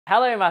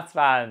Hello maths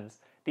fans!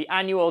 The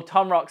annual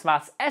Tom Rocks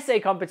Maths essay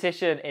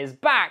competition is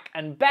back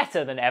and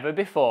better than ever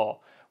before,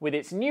 with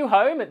its new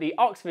home at the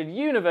Oxford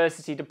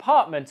University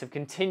Department of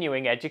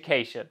Continuing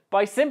Education.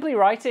 By simply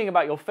writing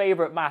about your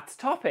favourite maths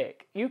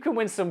topic, you can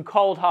win some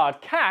cold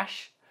hard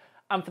cash,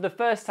 and for the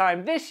first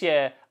time this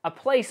year, a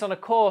place on a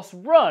course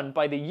run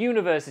by the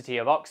University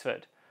of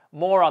Oxford.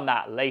 More on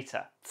that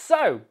later.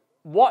 So,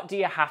 what do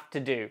you have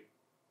to do?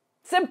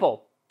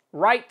 Simple.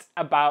 Write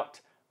about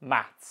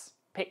maths.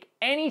 Pick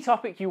any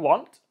topic you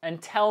want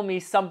and tell me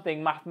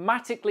something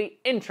mathematically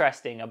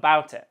interesting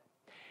about it.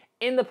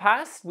 In the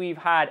past, we've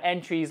had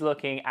entries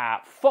looking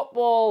at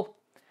football,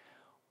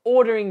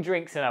 ordering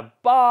drinks in a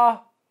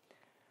bar,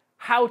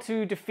 how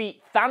to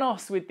defeat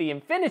Thanos with the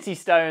Infinity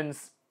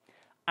Stones,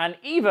 and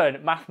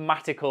even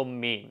mathematical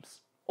memes.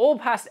 All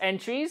past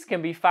entries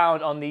can be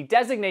found on the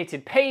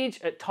designated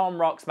page at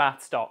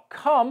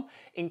tomrocksmaths.com,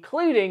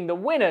 including the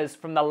winners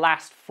from the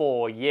last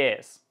 4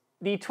 years.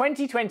 The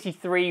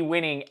 2023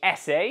 winning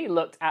essay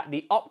looked at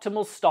the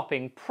optimal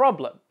stopping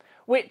problem,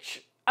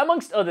 which,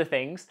 amongst other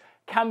things,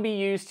 can be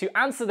used to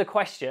answer the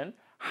question,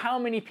 how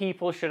many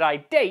people should I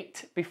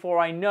date before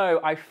I know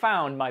I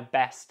found my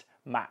best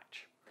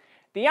match?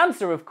 The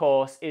answer, of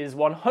course, is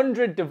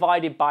 100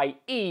 divided by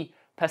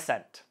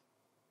E%.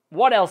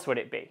 What else would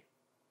it be?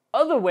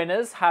 Other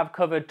winners have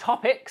covered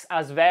topics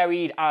as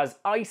varied as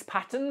ice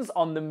patterns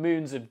on the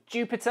moons of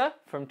Jupiter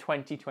from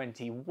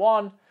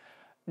 2021,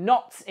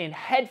 knots in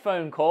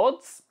headphone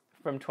cords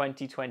from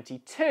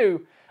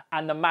 2022,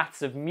 and the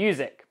maths of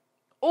music,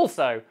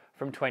 also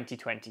from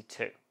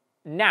 2022.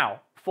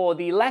 Now, for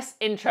the less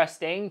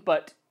interesting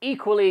but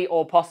equally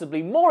or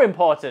possibly more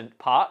important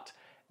part,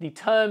 the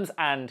terms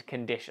and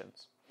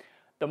conditions.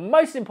 The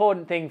most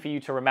important thing for you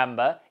to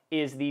remember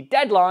is the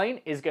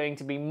deadline is going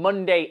to be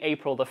Monday,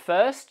 April the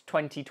 1st,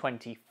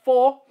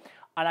 2024,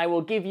 and I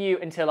will give you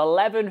until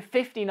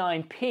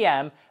 11:59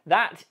 p.m.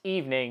 that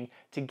evening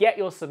to get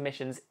your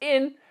submissions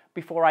in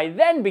before I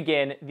then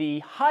begin the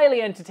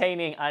highly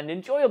entertaining and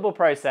enjoyable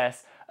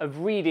process of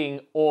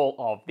reading all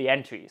of the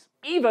entries,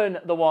 even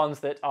the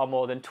ones that are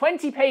more than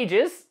 20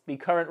 pages, the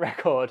current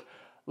record,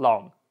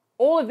 long.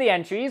 All of the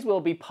entries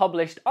will be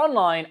published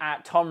online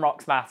at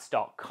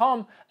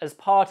tomrocksmaths.com as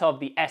part of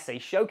the essay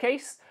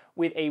showcase,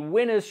 with a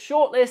winners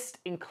shortlist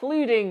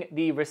including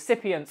the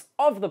recipients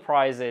of the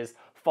prizes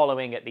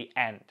following at the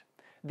end.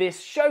 This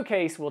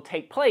showcase will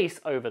take place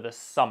over the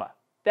summer.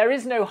 There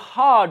is no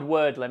hard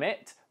word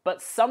limit,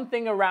 but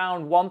something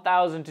around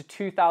 1,000 to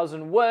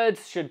 2,000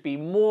 words should be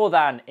more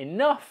than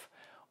enough.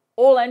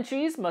 All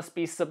entries must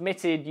be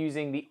submitted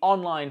using the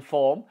online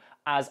form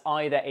as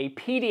either a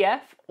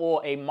PDF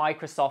or a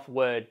Microsoft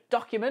Word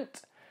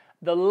document.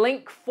 The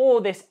link for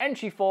this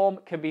entry form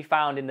can be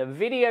found in the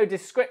video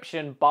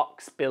description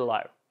box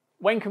below.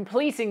 When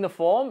completing the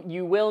form,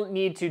 you will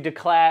need to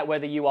declare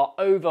whether you are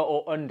over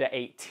or under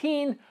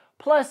 18,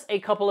 plus a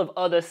couple of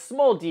other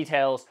small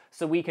details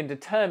so we can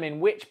determine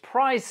which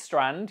prize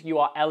strand you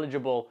are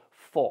eligible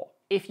for.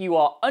 If you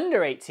are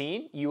under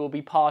 18, you will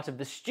be part of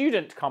the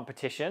student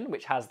competition,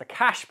 which has the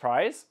cash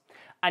prize.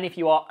 And if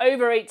you are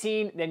over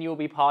 18, then you'll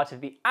be part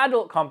of the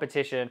adult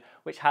competition,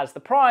 which has the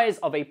prize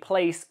of a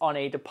place on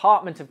a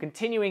Department of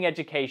Continuing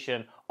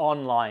Education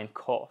online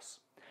course.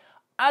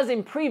 As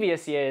in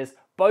previous years,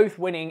 both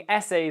winning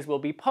essays will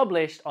be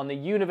published on the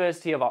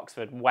University of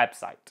Oxford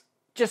website.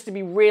 Just to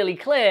be really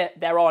clear,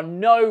 there are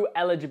no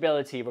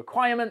eligibility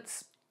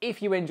requirements.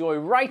 If you enjoy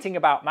writing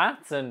about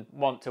maths and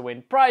want to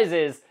win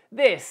prizes,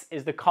 this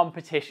is the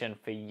competition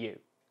for you.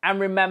 And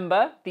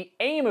remember, the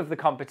aim of the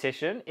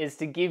competition is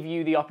to give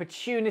you the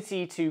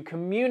opportunity to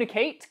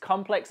communicate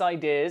complex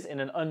ideas in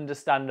an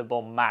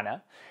understandable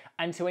manner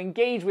and to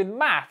engage with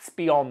maths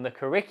beyond the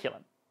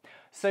curriculum.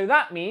 So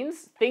that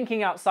means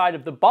thinking outside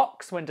of the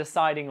box when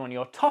deciding on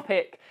your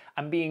topic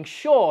and being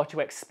sure to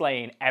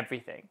explain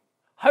everything.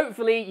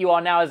 Hopefully you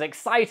are now as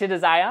excited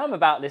as I am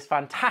about this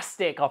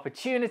fantastic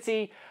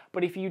opportunity,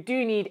 but if you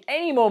do need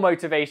any more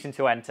motivation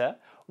to enter,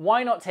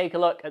 why not take a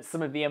look at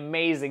some of the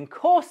amazing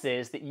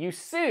courses that you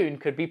soon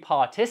could be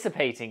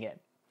participating in?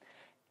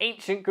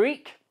 Ancient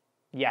Greek?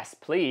 Yes,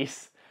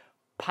 please.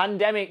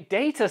 Pandemic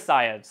data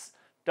science?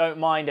 Don't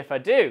mind if I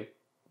do.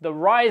 The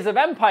rise of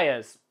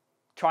empires?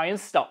 Try and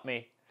stop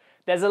me.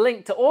 There's a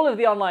link to all of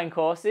the online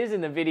courses in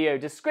the video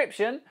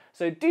description,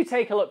 so do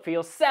take a look for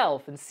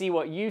yourself and see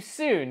what you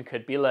soon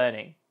could be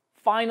learning.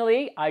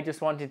 Finally, I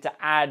just wanted to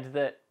add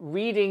that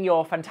reading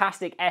your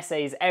fantastic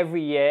essays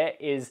every year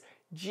is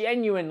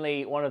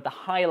genuinely one of the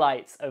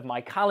highlights of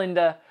my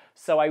calendar,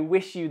 so I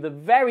wish you the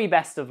very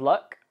best of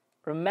luck.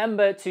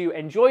 Remember to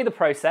enjoy the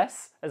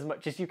process as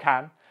much as you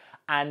can,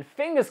 and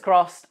fingers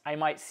crossed I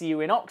might see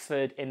you in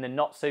Oxford in the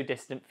not so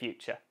distant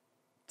future.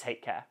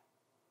 Take care.